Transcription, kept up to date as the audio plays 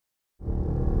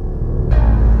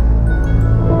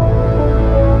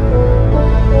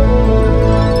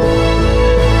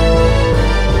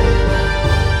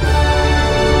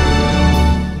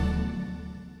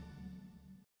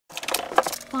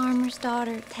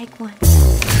take one.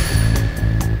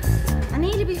 I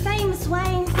need to be famous,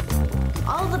 Wayne.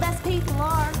 All the best people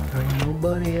are. There ain't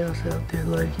nobody else out there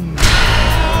like you.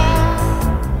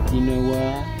 You know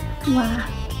why? Why?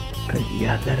 'Cause you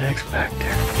got that X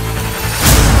Factor.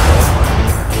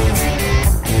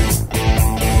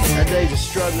 Our days of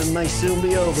struggling may soon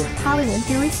be over. Hollywood,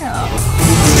 here we go.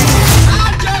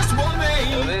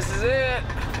 So this is it.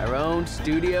 Our own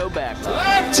studio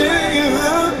backlot.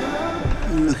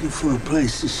 I'm looking for a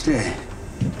place to stay.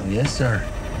 Oh, yes, sir.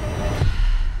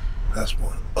 That's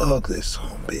one ugly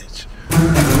son of a bitch.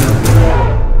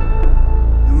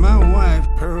 And my wife,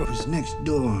 Pearl, is next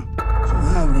door, so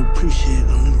I would appreciate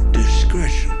a little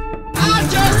discretion.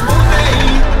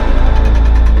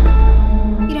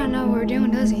 He don't know what we're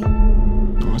doing, does he?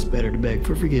 Well, it's better to beg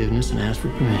for forgiveness than ask for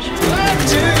permission. Would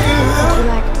you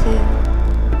like to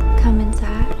come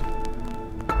inside?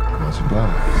 What's the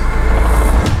problem?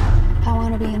 I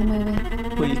want to be in the movie.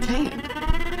 Well, you can't.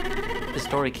 The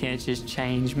story can't just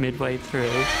change midway through.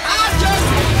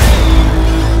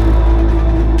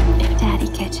 If Daddy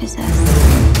catches us,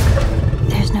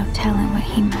 there's no telling what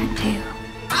he might do.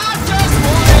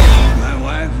 My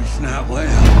wife is not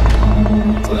well.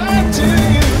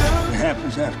 It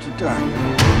happens after dark.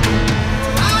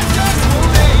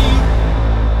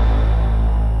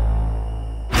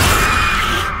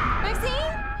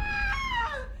 Maxine?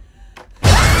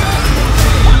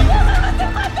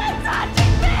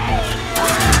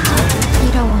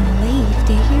 You don't want to leave,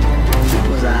 do you?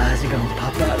 People's eyes are gonna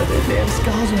pop out of their damn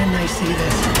skulls when they see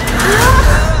this.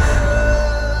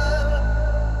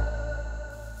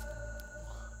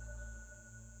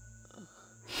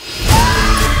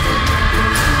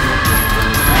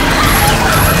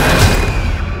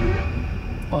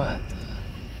 What?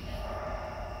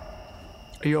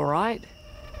 Are you all right?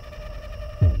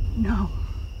 No.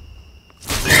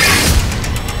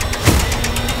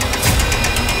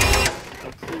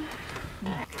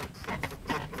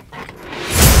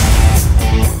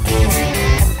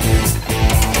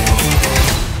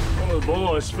 One of the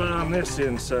boys found this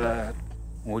inside.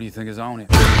 What do you think is on it?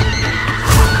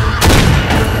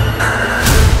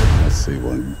 I see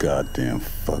one goddamn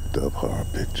fucked up horror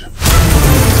picture.